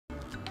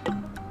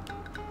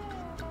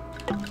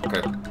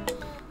Okay.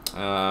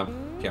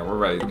 Yeah, we're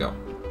ready to go.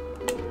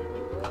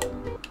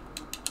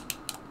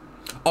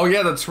 Oh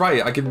yeah, that's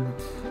right. I can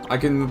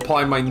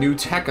apply my new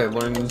tech I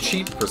learned in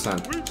cheat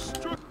percent.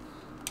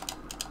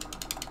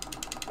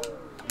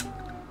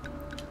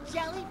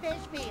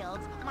 Jellyfish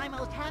Fields, my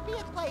most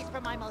happiest place for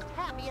my most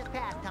happiest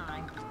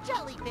pastime,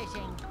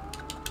 jellyfishing.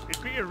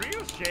 It'd be a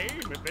real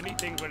shame if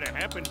anything were to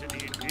happen to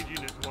the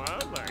indigenous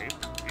wildlife.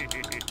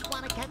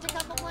 Wanna catch a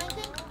couple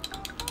plankton?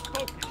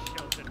 Focus,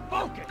 Shelton,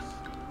 focus!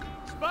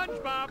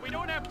 SpongeBob, we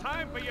don't have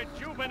time for your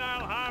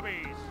juvenile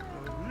hobbies.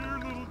 Here,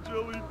 little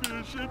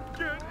jellyfish, and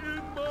get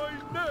in my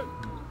net.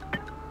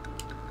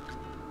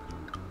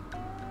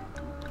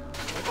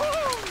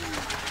 Oh!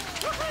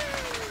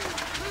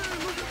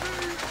 Hey, look at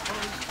me!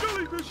 I'm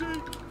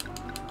jellyfishing!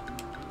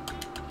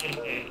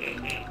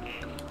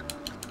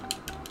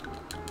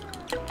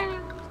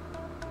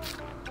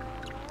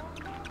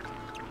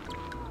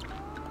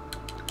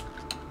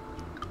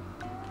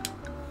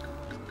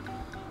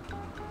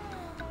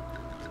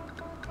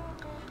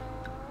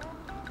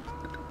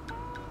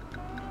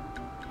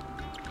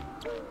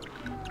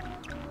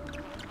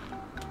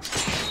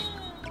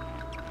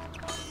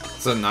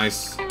 It's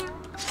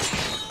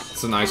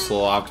a nice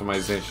little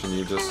optimization.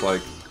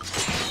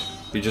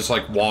 You just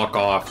like walk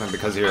off, and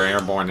because you're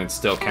airborne, it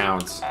still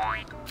counts.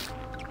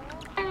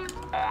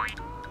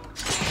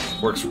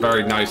 Works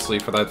very nicely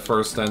for that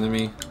first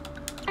enemy.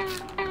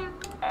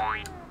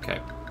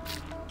 Okay.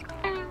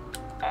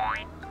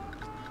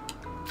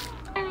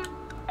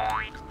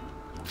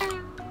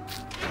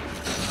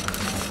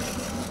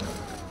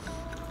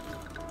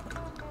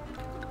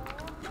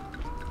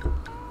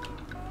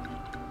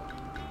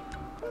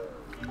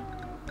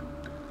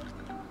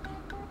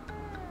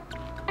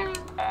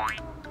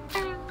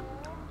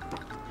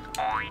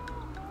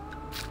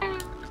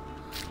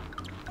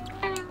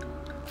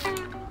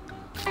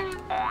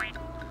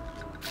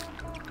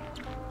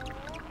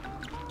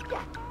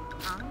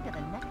 On to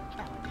the next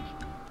challenge.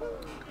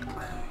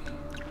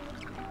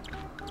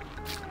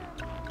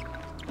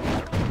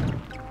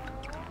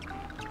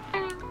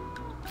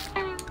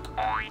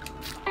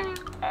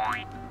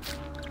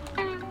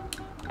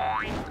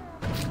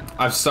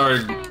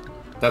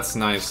 That's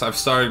nice. I've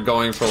started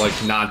going for like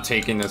not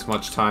taking as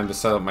much time to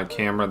set up my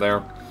camera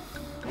there.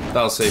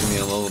 That'll save me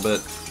a little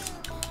bit.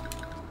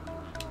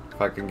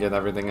 If I can get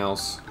everything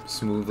else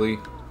smoothly.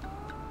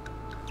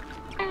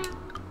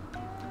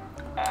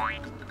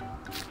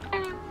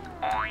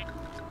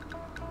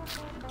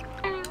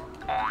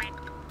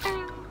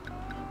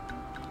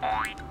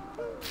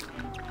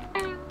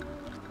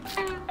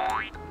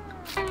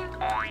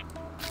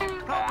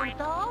 Problem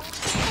solved?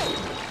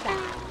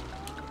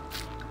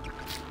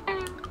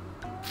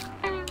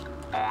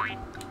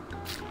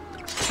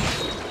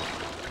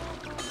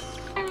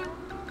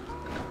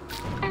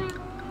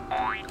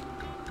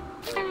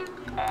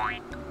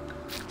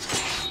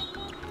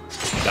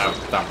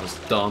 That was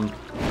dumb.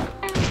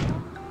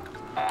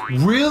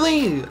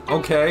 Really?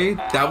 Okay,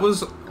 that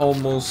was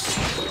almost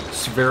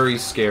very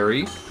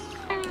scary.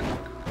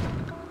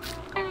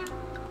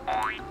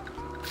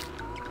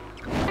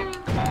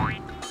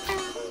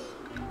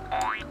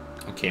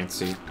 I can't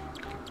see.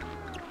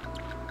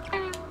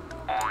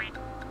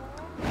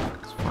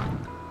 It's fine.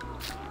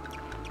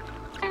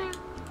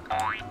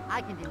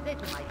 I can do this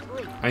in my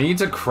sleep. I need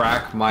to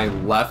crack my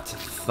left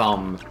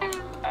thumb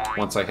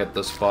once I hit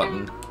this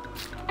button.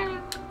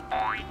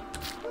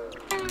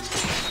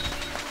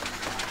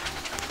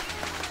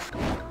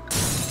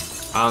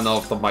 I don't know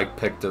if the mic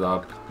picked it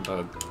up,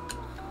 but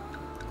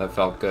that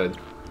felt good.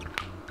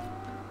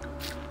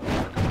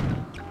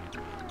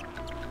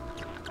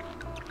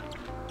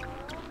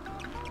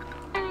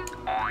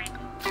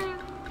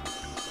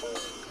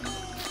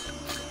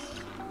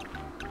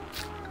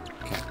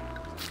 Okay.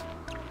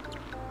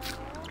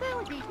 That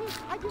was easy.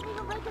 I didn't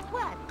even break a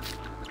sweat.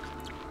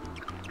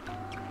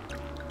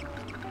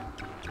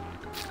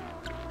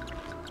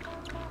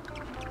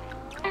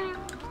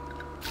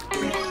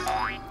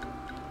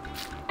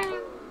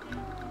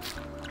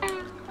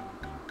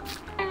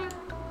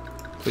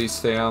 Please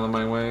stay out of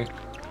my way.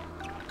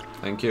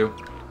 Thank you.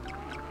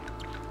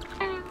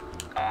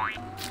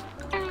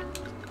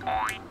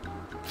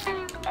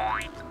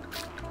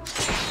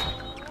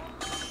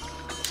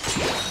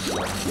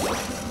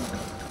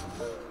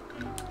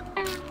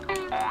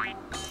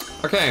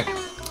 Okay.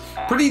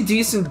 Pretty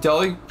decent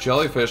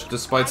jellyfish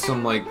despite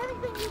some, like,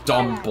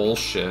 dumb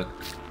bullshit.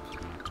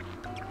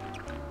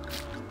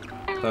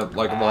 That,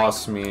 like,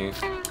 lost me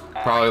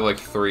probably, like,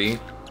 3.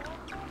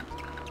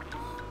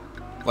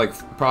 Like,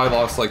 probably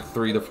lost like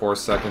 3 to 4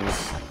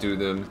 seconds due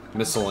to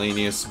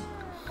miscellaneous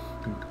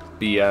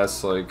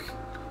BS, like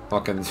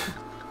fucking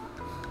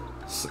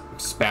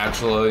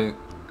spatula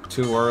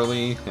too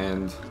early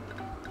and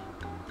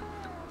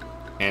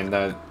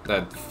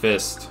that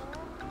fist.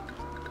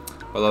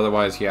 But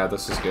otherwise, yeah,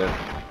 this is good.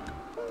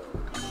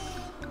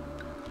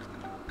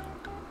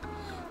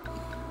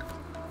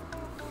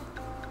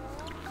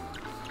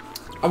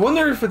 I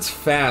wonder if it's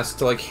fast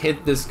to, like,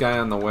 hit this guy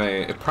on the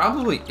way. It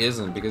probably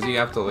isn't, because you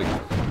have to, like...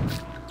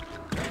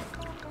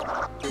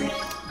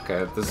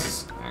 Okay, this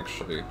is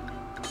actually...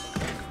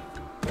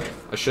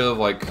 I should have,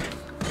 like,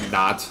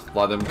 not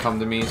let him come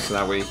to me, so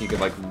that way he could,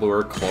 like,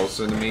 lure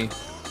closer to me.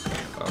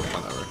 Oh,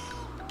 whatever.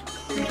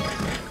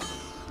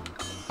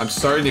 I'm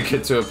starting to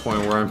get to a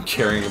point where I'm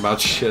caring about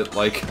shit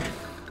like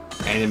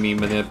enemy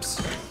manips.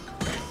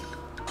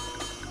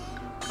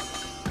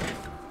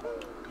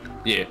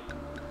 Yeah.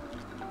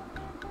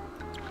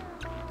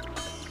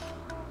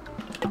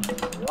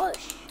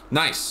 Whoosh.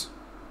 Nice.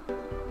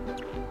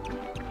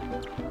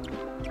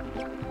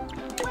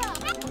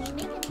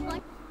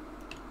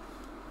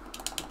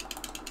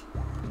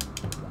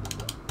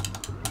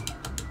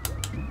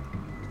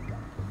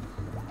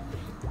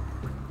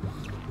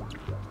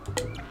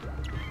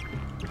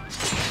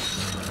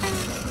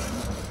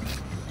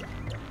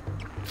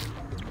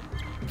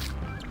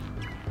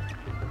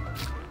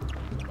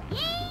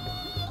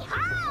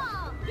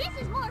 Yee-haw! This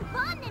is more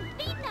fun than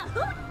feeding a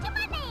hoot to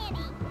my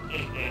nanny.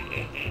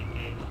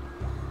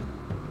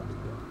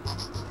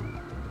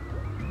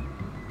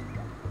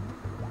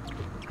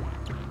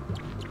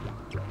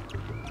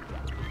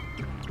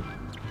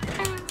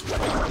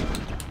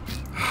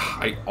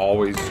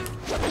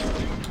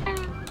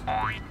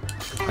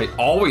 I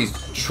always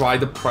try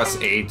to press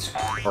A,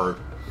 or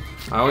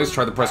I always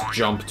try to press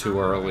jump too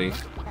early.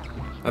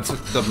 That's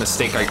the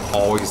mistake I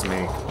always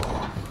make.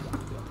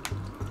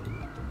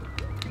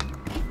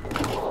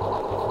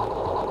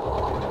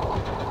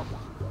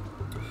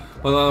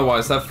 Well,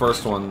 otherwise, that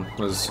first one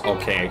was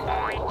okay.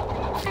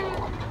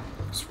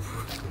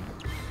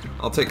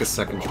 I'll take a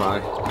second try.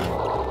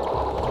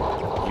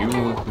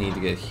 You need to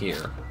get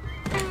here.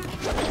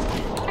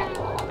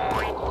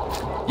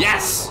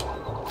 Yes!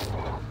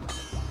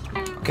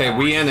 Okay,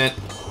 we in it.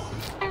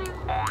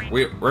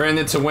 We're in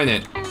it to win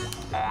it.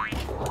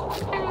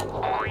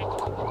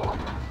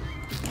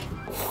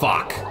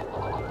 Fuck.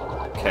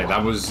 Okay,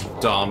 that was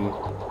dumb.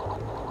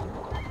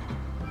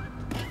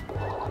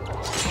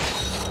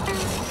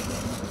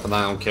 But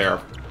I don't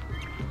care.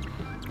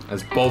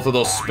 As both of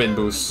those spin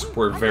boosts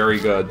were very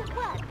good.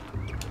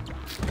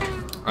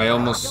 I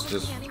almost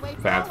just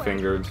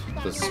fat-fingered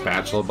the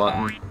spatula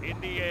button. In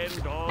the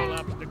end, all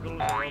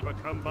obstacles are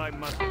overcome by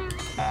muscle.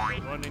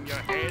 One in your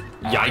head,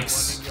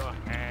 Yikes. one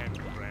in your hand,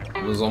 friend.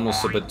 It was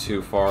almost a bit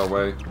too far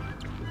away.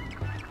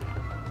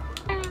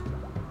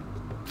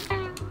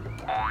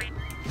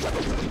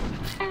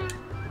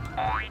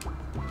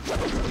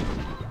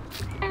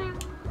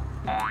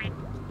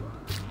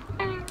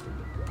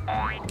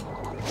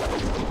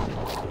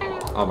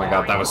 Oh my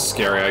god, that was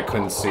scary. I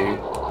couldn't see.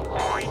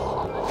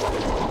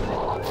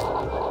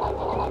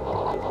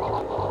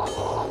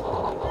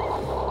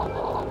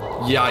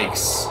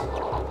 Yikes.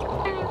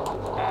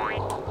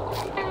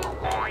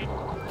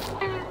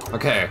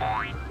 Okay.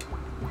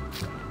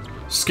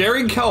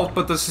 Scary kelp,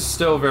 but this is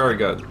still very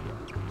good.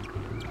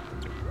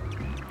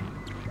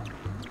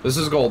 This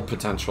is gold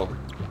potential.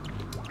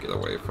 Get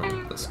away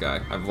from this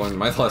guy. I've learned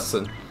my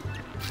lesson.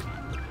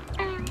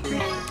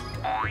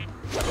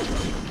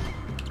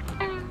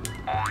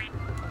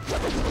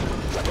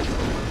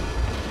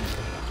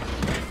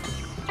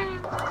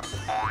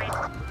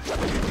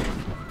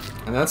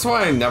 And that's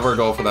why I never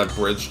go for that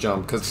bridge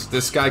jump, because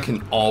this guy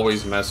can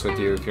always mess with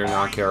you if you're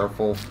not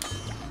careful.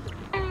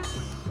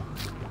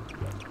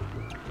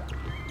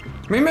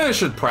 Maybe I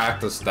should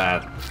practice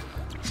that.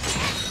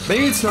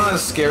 Maybe it's not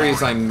as scary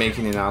as I'm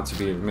making it out to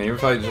be. Maybe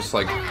if I just,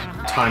 like,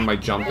 time my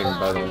jumping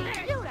better.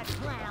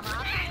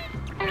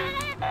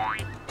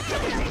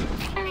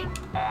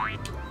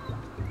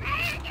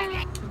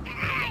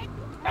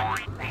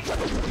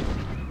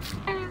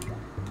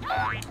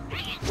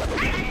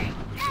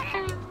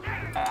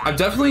 I've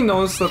definitely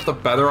noticed that the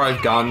better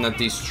I've gotten at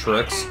these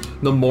tricks,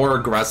 the more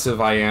aggressive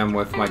I am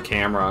with my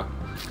camera.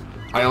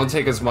 I don't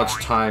take as much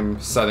time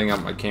setting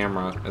up my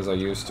camera as I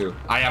used to.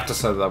 I have to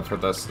set it up for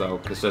this, though,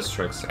 because this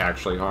trick's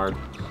actually hard.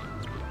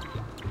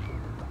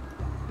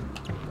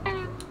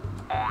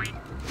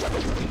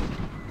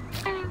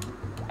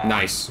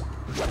 Nice.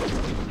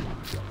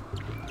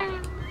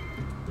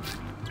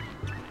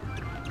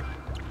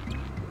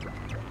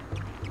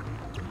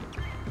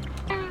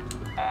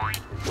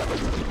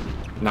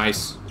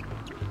 Nice.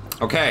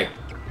 Okay.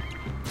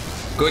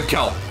 Good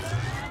kelp.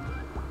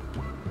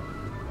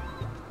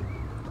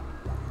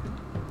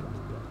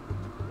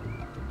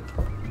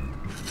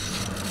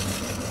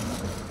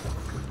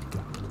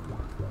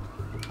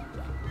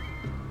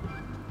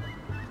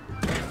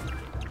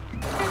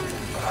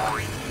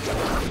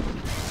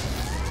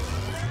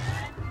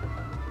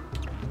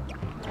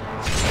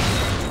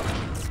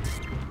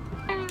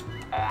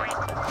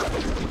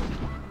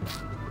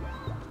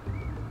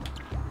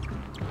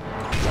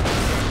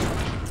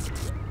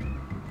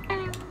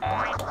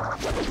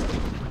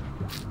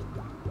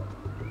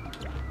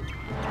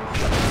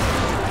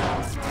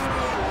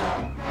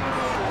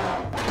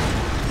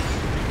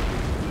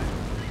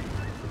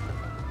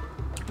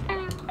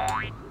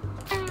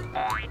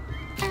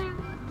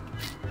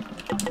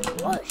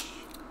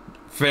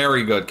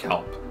 Very good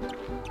kelp.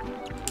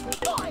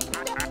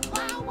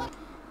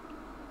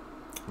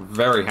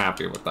 Very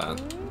happy with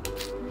that.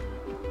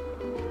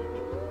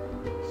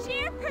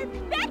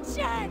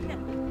 Attention!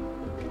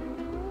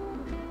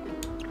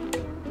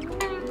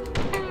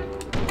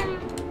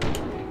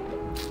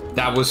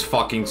 That was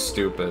fucking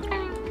stupid.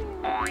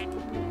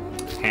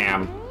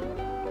 Ham.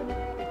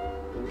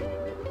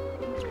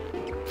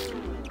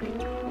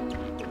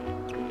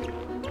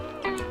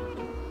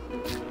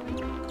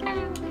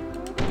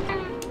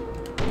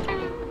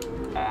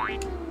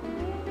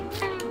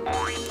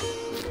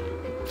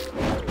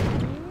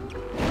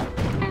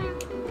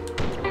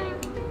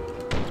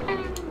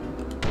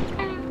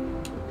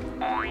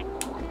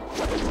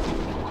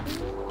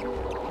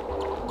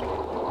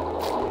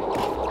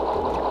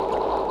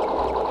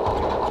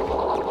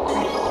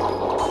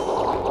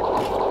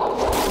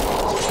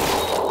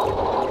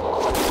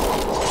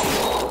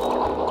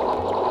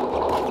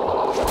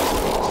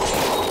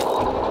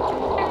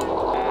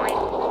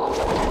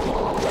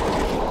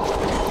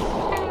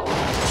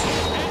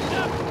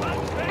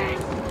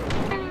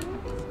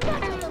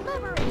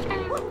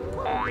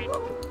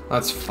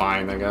 That's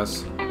fine, I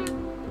guess.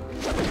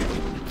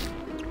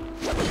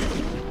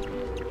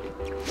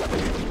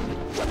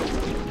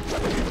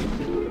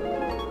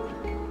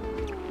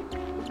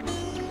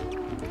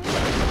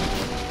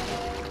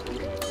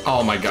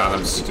 Oh my god,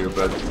 I'm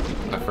stupid.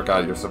 I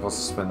forgot you're supposed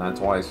to spin that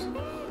twice.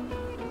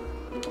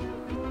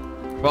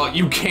 Well,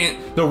 you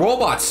can't... The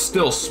robots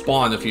still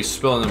spawn if you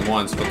spin them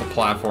once, but the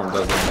platform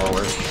doesn't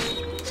lower.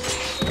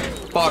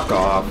 Fuck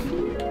off.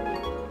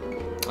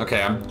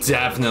 Okay, I'm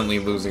definitely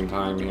losing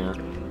time here.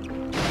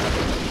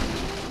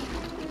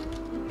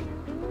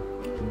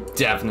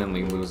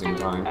 Definitely losing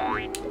time.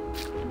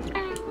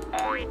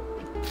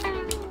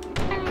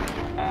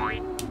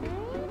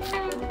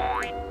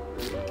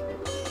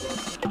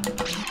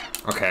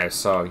 Okay,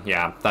 so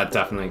yeah, that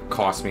definitely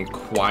cost me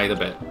quite a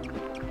bit.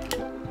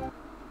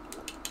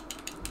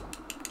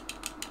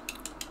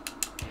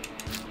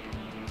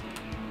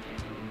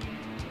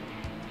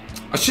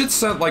 I should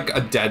set like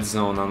a dead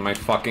zone on my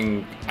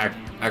fucking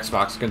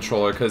Xbox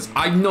controller, because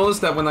I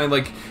noticed that when I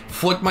like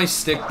flick my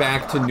stick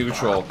back to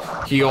neutral,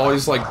 he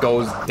always like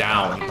goes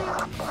down.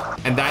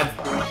 And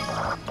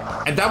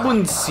that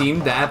wouldn't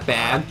seem that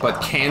bad,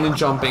 but cannon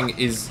jumping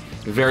is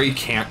very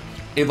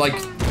it like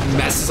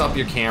messes up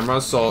your camera,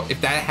 so if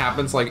that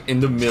happens like in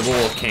the middle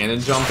of cannon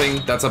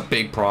jumping, that's a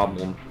big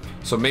problem.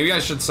 So maybe I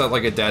should set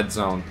like a dead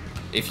zone,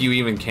 if you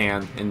even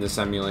can, in this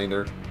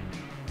emulator.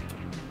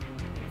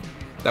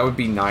 That would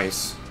be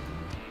nice.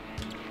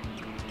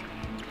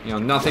 You know,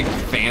 nothing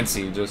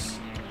fancy, just...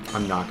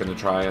 I'm not gonna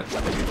try it.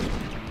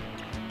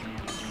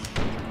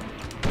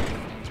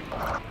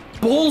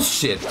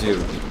 Bullshit,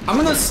 dude! I'm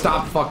gonna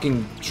stop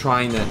fucking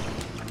trying to...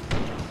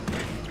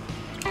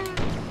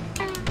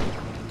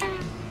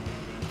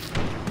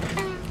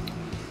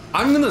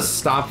 I'm gonna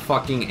stop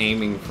fucking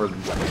aiming for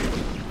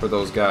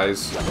those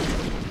guys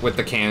with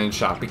the cannon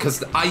shot,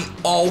 because I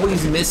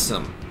always miss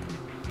them.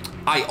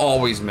 I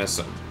always miss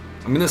them.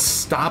 I'm gonna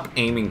stop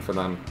aiming for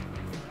them.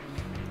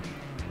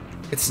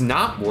 It's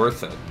not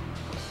worth it.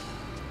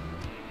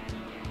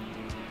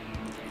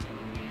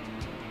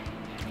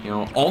 You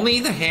know, only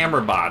the hammer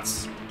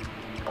bots.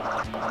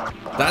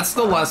 That's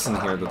the lesson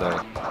here today.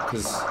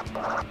 Because...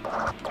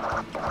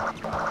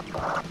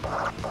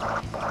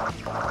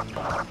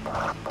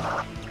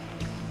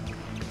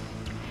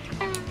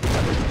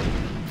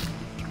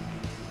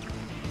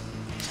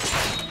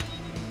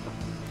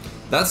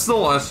 That's the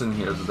lesson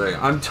here today.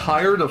 I'm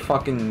tired of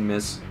fucking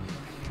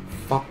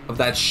of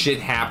that shit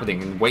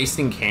happening and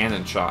wasting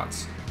cannon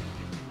shots.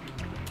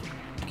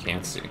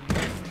 Can't see.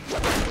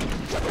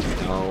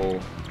 No.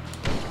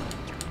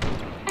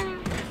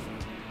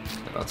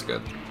 Okay, that's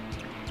good.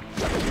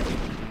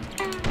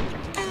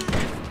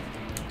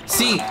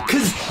 See,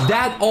 because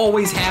that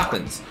always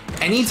happens.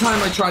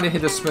 Anytime I try to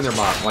hit a spinner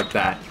bot like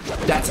that,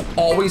 that's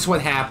always what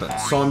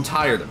happens. So I'm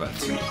tired of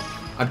it.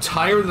 I'm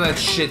tired of that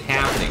shit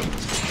happening.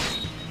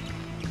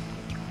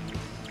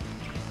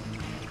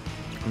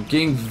 I'm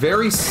getting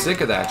very sick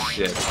of that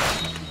shit.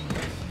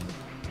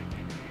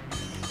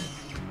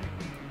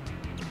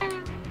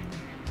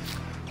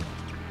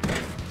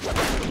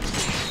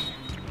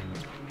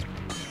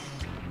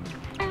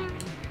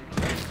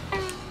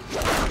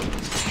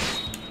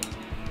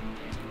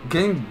 I'm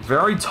getting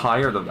very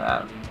tired of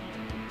that.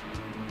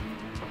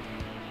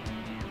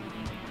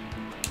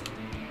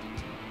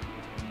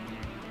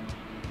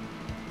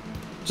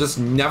 Just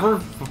never...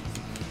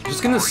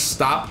 Just gonna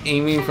stop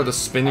aiming for the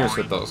spinners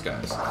with those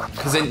guys,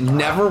 because it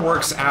never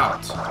works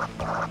out.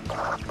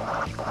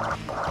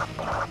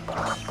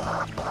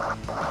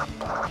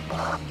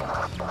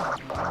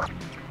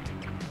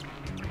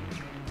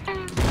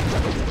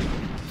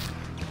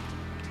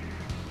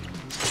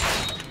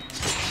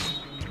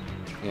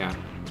 Yeah.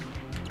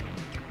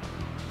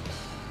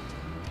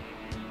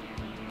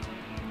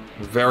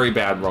 Very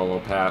bad Rolo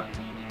Pat.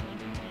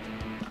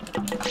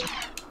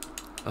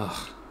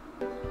 Ugh.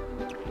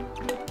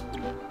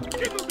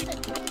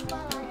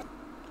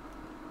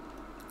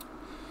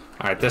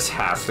 Alright, this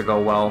has to go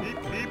well. Beep,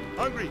 beep,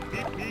 hungry,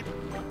 beep, beep.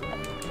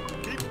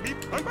 Beep,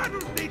 beep,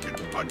 hungry station,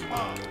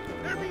 SpongeBob.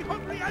 They're be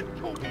hungry and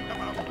talking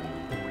about.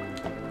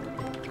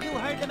 You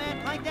heard the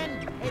man,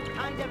 Plankton. It's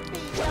time to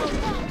feed those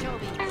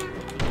anchovies.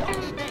 The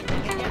only thing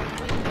that can get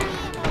between me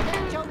and those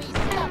anchovy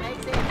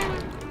stomachs is...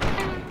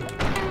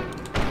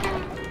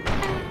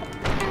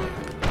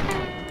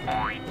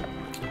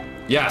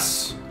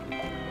 Yes.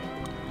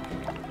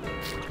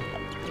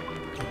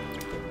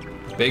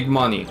 Big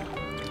money.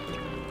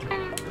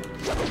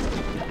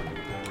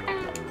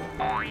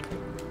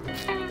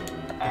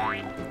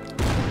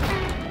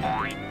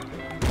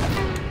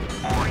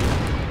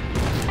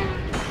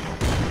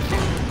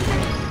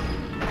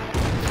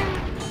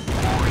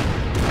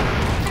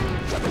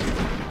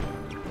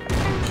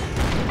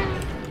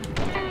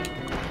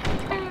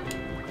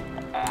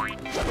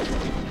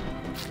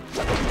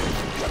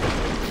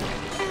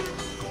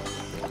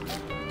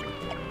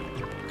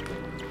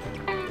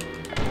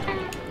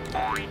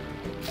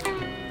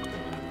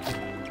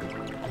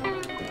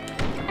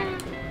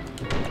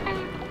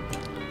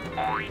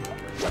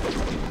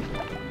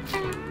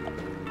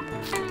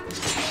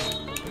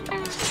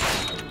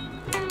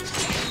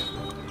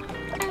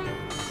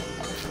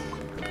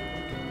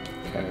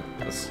 Okay,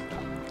 this.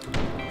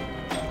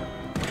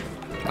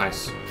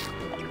 Nice.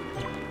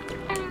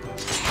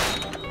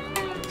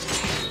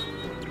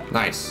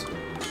 Nice.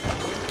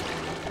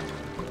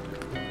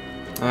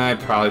 I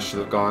probably should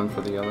have gone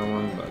for the other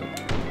one, but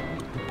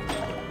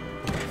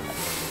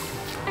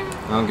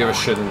I don't give a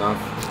shit enough.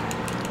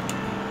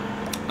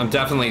 I'm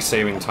definitely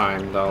saving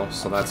time though,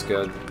 so that's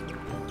good.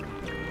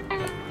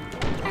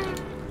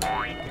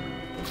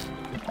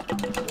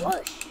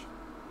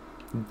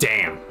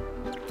 Damn.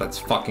 That's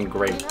fucking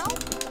great.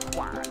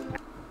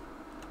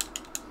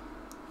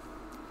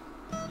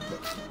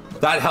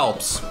 That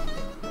helps.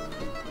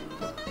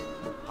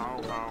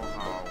 How,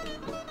 how.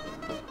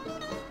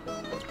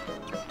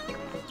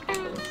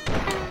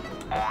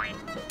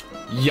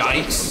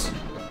 Yikes.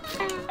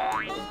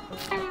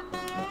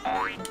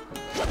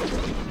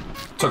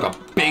 Took a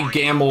big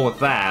gamble with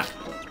that.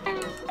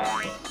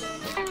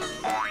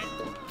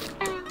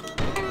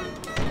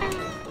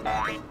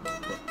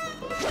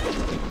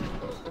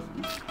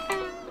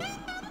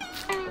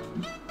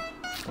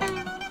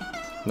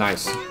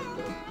 Nice.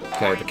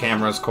 Okay, the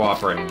camera's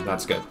cooperating.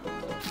 That's good.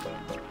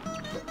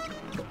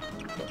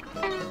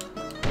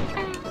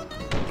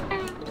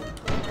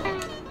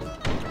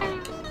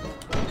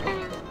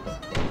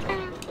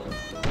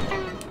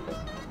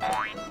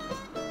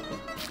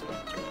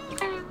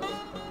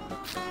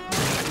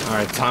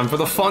 Alright, time for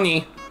the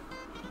funny.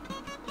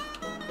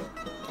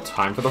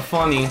 Time for the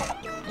funny.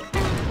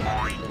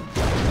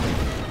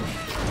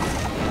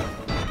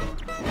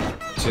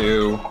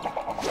 2,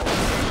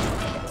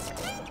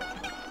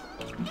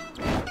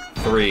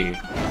 3,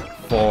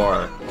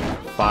 4,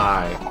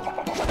 5,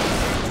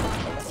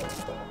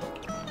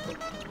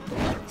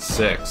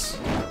 6,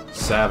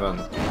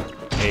 7,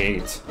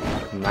 8,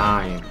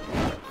 9,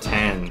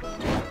 10,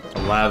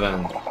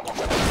 11.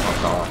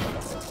 Fuck off.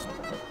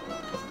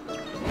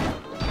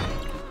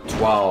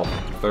 12,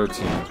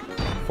 13,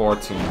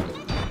 14,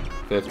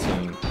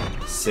 15,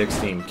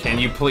 16. Can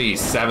you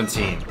please?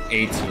 17,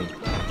 18,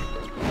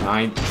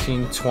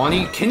 19,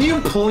 20. Can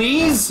you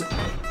please?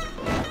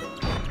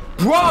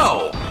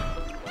 Bro!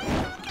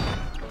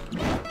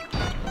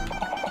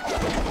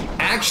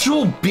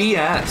 Actual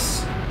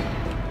BS.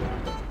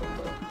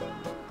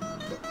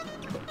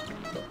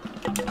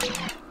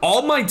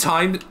 All my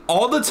time,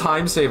 all the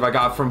time save I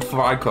got from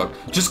Fry Cook,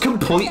 just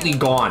completely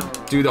gone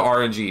due to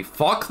RNG.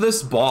 Fuck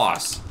this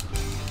boss.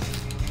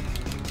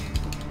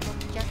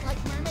 Just like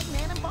Mermaid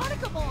Man and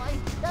Barnacle Boy.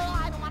 Though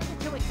I don't want to get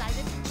too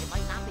excited. It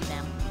might not be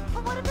them.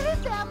 But what if it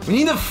is them? We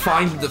need to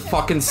find the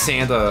fucking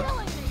Santa.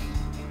 Killing me.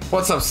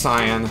 What's up,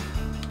 Cyan? Gosh,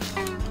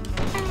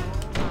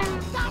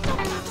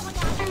 oh my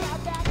gosh, yeah,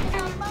 back in the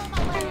Moma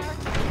lair.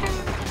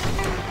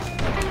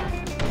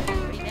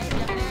 Revenge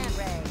of Man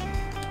Ray.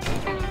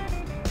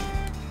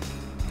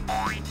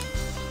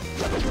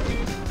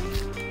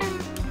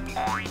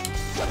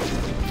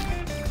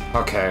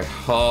 Okay,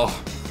 well,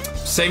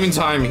 saving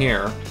time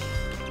here.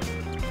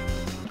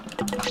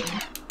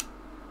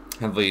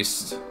 At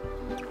least.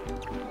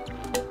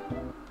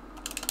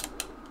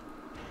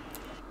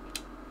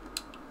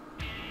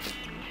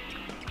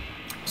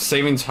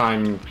 Saving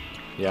time,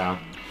 yeah.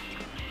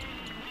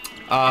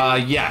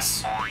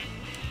 Yes.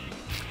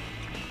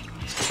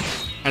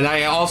 And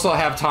I also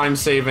have time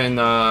saving,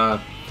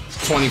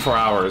 24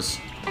 hours.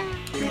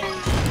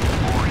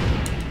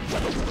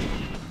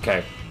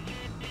 Okay.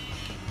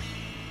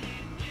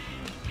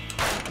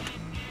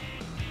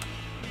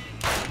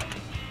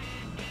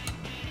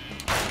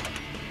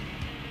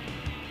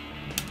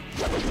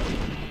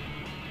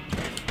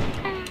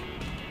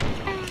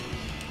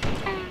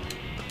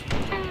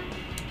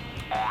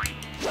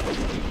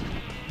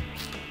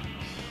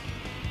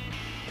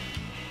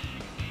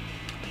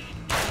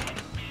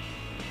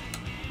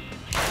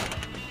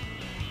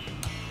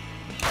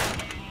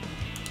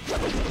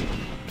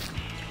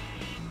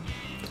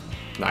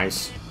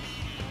 Nice.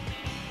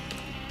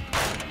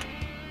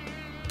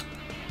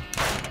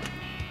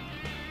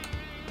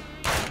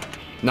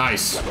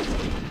 Nice.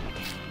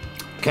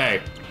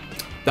 Okay.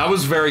 That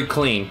was very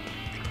clean.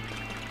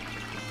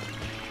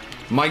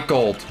 Mike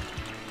Gold.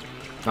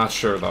 Not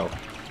sure though.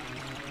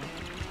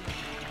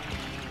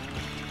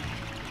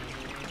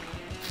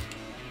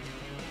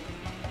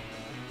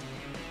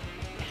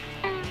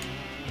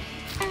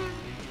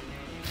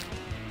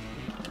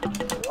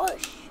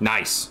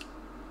 Nice.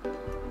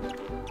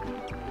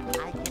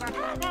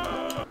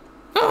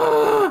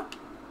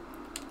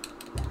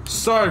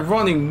 Started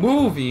running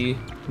movie.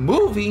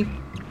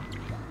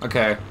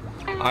 Okay,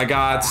 I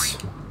got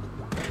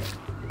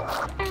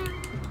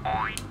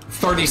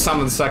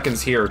 30-something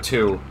seconds here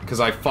too, because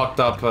I fucked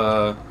up.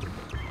 I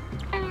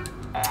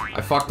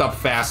fucked up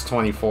Fast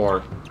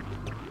 24.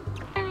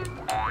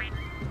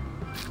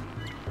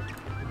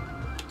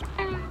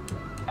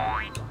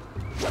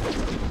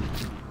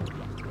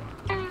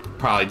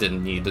 Probably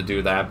didn't need to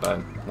do that, but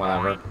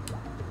whatever.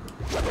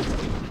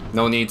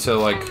 No need to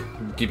like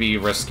be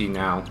risky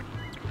now.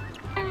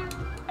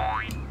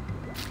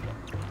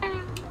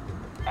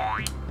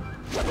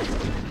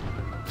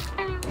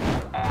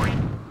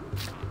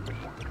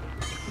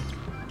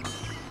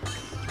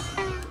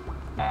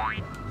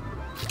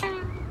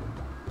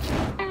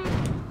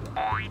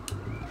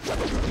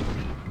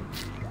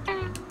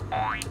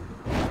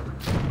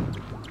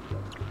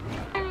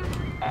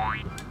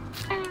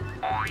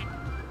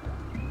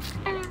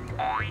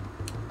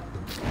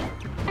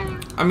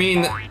 I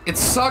mean, it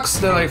sucks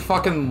that I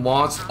fucking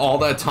lost all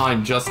that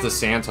time just to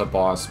Santa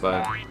boss,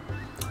 but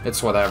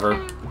it's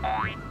whatever.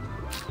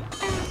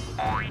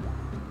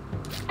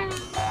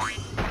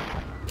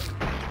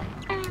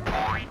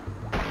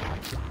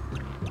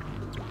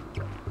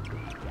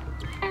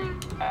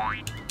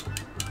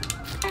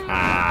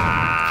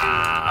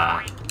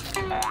 Ah.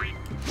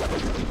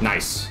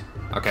 Nice.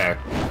 Okay.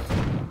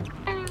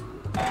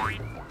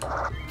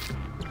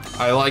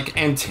 I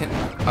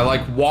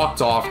like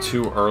walked off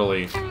too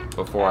early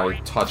before I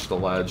touched the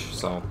ledge,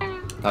 so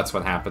that's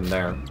what happened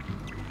there.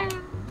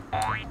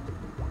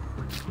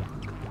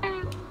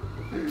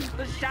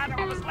 The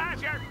shadow of a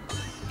slasher!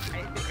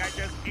 I think I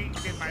just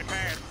inked in my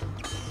pants.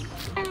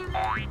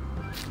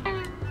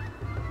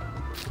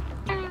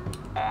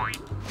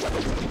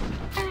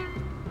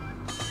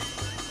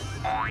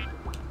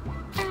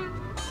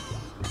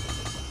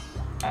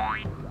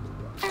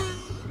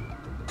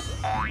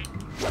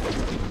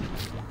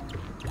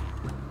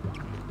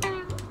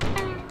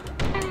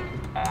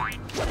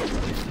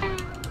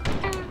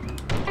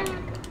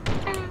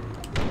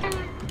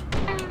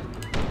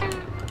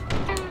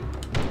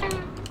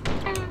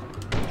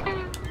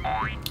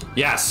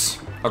 Yes.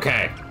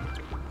 Okay.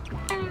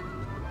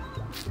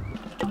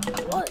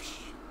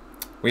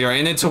 We are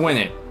in it to win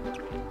it.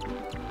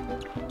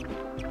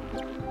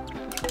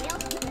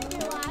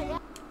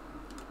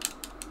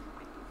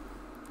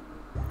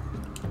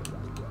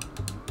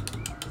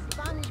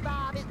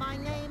 SpongeBob is my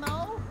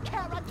name-o.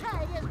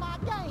 Karate is my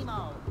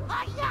game-o.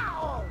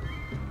 Hi-yow!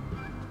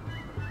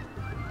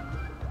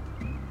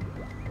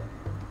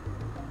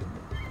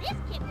 This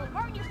kid will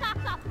burn your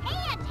socks off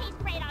and taste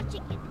great on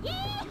chicken.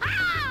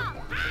 Yee-haw!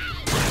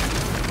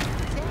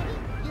 Sandy,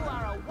 you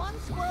are a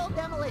one-squirrel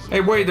demolition.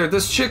 Hey, waiter,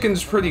 this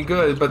chicken's pretty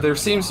good, but there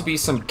seems to be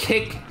some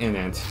kick in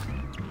it.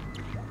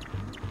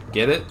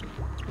 Get it?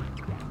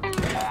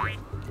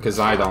 Because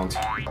I don't.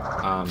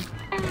 Are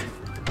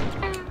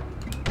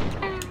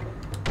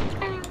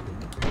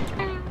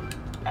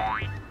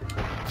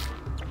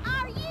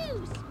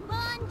you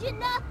sponge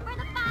enough for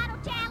the final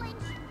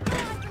challenge? I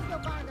think you'll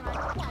find that I'm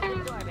quite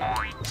absorbent.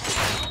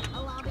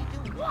 Allow me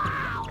to...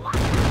 Wow!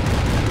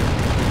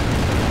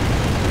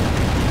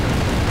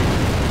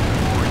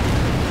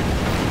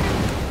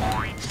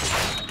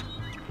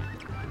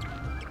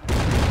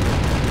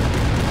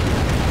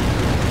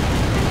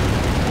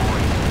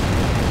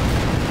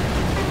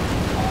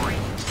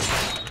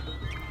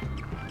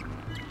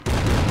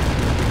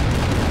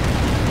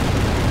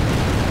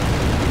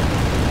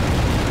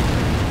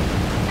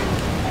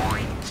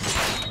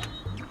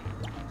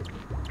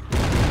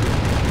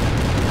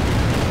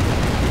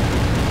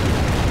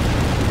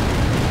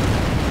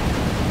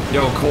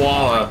 Yo,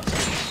 Koala.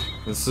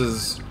 This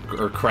is...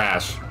 or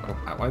Crash. Oh,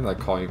 why did I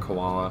call you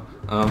Koala?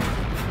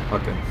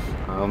 Okay.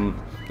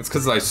 It's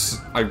because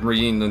I'm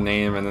reading the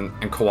name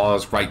and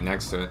Koala's right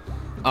next to it.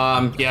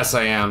 Yes,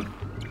 I am.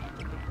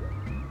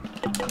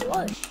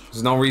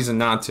 There's no reason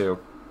not to.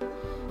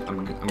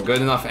 I'm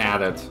good enough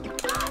at it.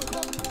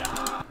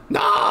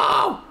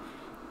 No!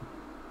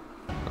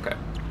 Okay.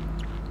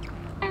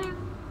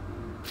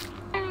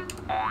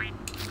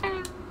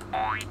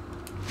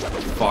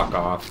 Fuck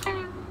off.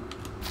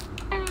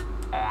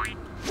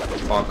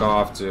 Fuck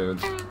off, dude.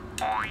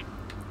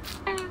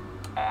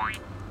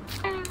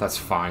 That's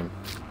fine.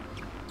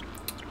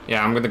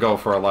 Yeah, I'm gonna go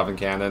for 11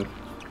 cannon.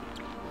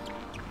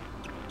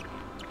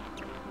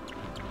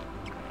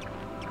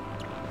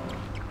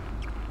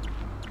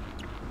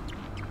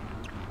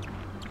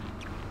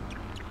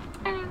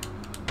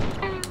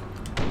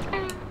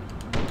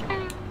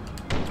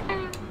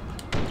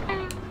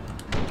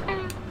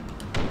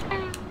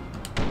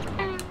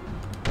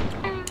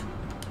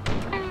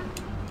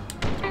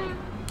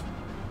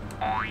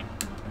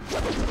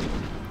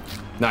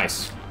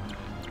 Nice.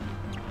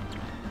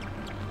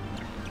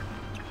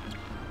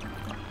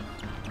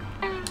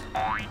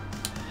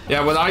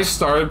 Yeah, when I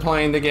started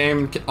playing the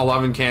game,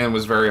 11 cannon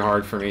was very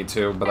hard for me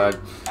too, but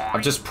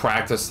I've just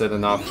practiced it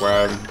enough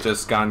where I've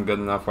just gotten good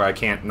enough where I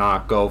can't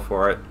not go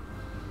for it.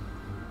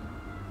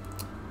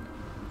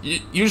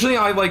 Usually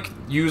I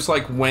use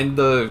when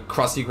the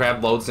Krusty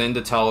Krab loads in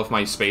to tell if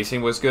my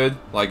spacing was good.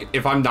 Like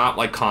if I'm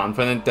not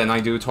confident, then I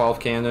do 12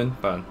 cannon,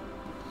 but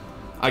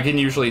I can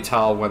usually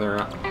tell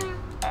whether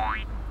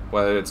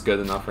it's good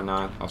enough or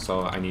not.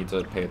 Also, I need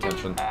to pay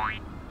attention.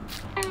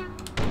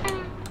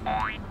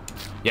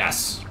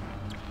 Yes.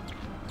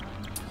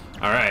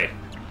 All right.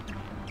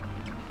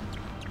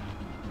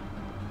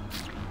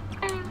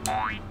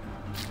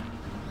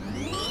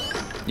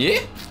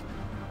 Yeah.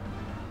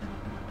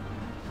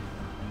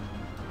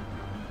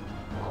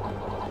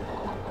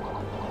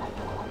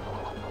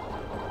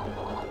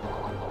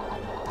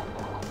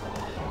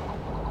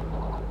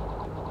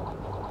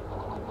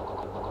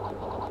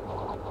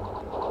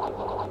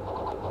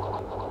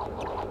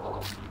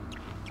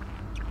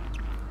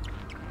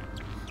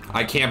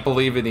 I can't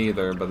believe it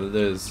either, but it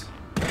is.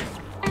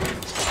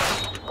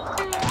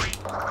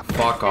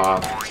 Fuck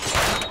off.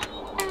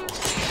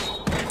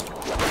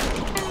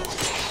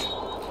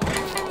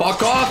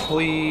 Fuck off,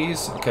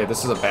 please! Okay,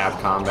 this is a bad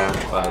combat,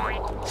 but...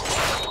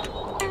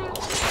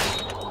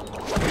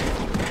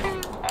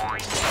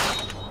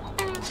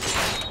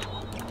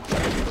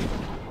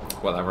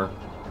 whatever.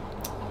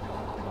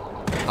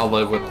 I'll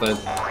live with it.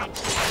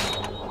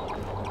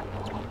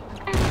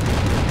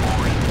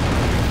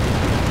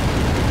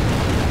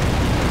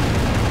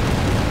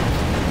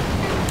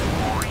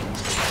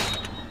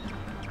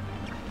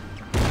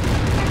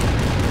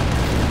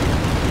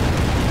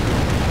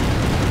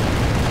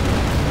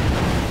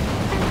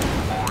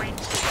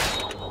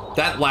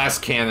 That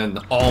last cannon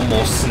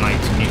almost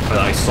sniped me, but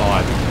I saw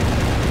it.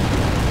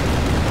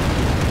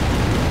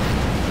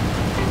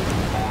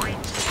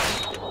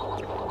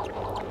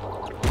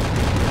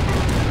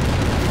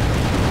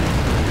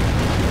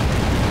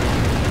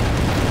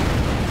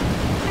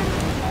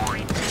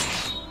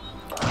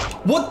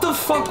 What the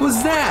fuck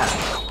was that?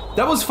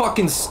 That was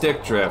fucking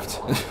stick drift.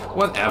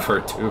 Whatever,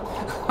 dude.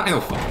 I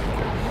don't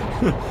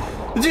fucking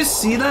care. Did you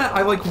see that?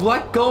 I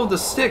let go of the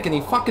stick and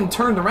he fucking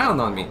turned around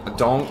on me.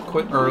 Don't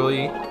quit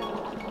early.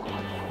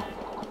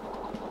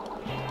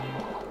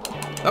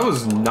 That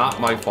was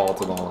not my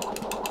fault at all.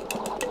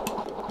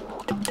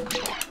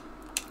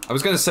 I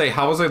was gonna say,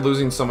 how was I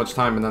losing so much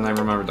time? And then I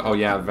remembered, oh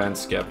yeah, event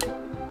skip.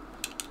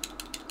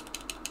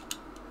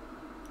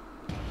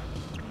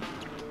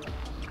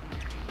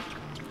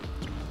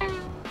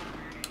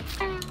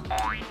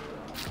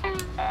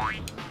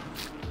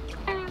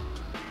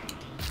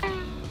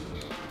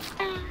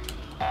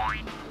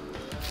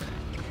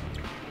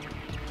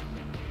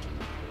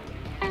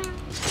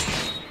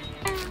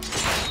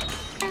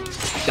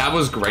 That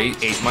was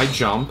great, ate my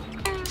jump.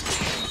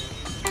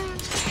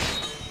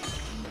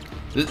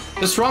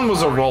 This run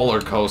was a roller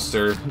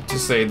coaster, to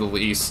say the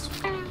least.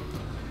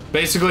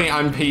 Basically,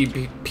 I'm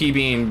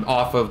PBing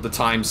off of the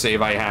time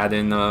save I had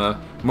in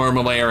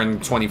Murmalair in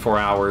 24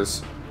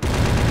 hours.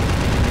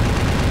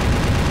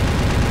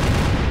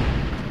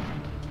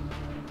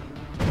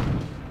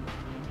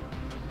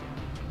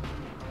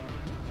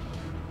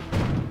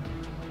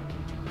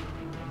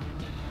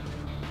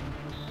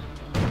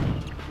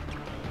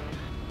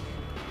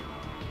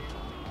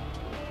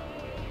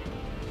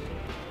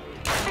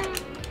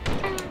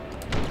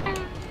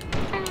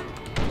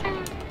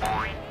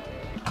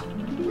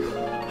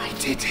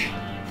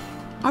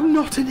 I'm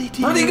not an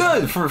idiot. Pretty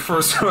good for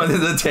first run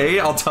of the day,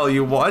 I'll tell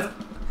you what.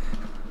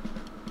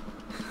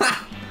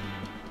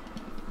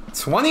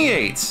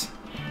 28.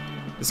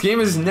 This game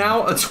is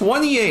now a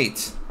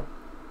 28.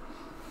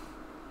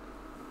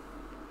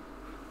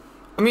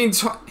 I mean,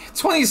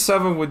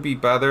 27 would be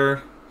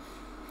better.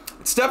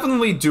 It's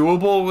definitely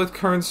doable with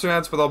current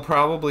strats, but I'll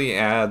probably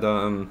add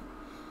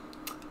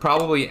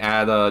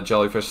a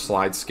jellyfish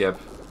slide skip.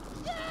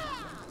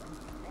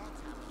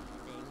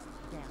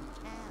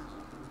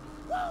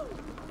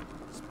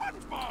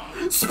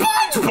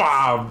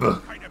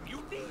 SpongeBob! Kind of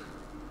mutiny?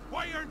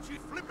 Why aren't you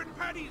flipping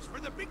patties for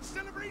the big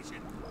celebration?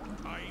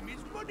 Time is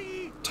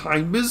money.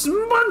 Time is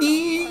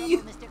money.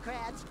 Well, Mr.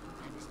 Krabs,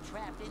 I was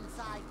trapped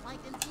inside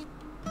Plankton's E.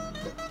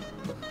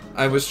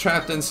 I was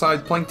trapped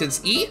inside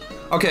Plankton's E?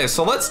 Okay,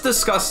 so let's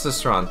discuss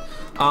this run.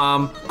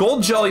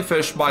 Gold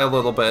jellyfish by a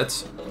little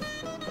bit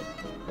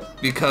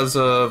because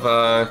of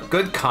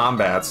good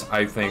combats,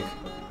 I think,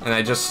 and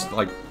I just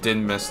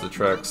didn't miss the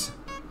tricks.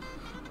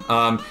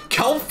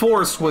 Kelp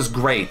Force was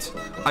great.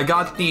 I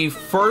got the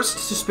first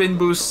spin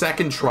boost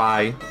second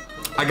try.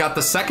 I got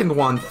the second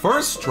one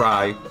first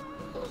try.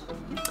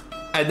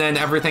 And then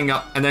everything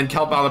else, and then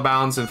Kelp Out of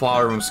Bounds and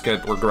Flower Room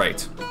Skip were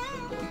great.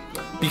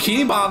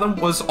 Bikini Bottom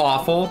was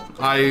awful.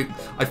 I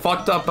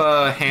fucked up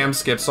a ham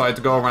skip, so I had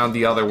to go around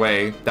the other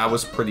way. That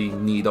was pretty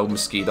neato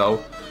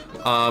mosquito.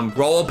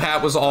 Roll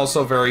Pat was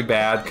also very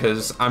bad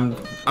because I'm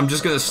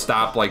just gonna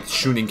stop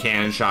shooting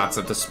cannon shots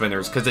at the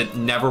spinners because it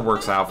never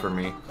works out for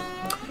me.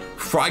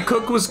 Fry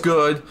Cook was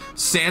good.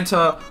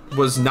 Santa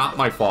was not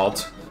my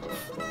fault.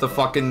 The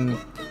fucking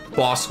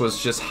Boss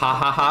was just ha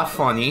ha ha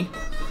funny.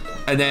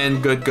 And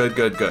then good.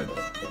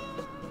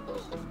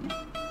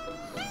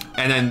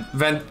 And then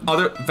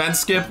vent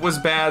skip was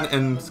bad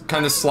and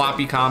kind of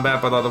sloppy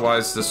combat, but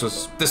otherwise this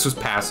was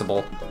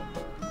passable.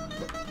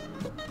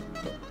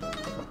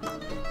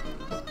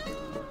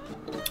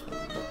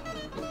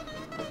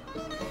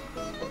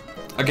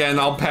 Again,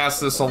 I'll pass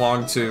this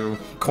along to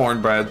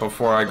Cornbread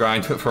before I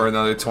grind it for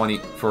another 20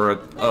 for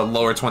a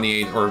lower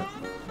 28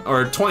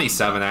 or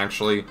 27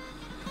 actually.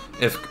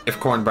 If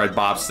Cornbread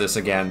bops this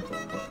again.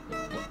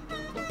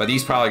 But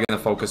he's probably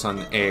gonna focus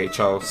on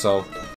AHO, so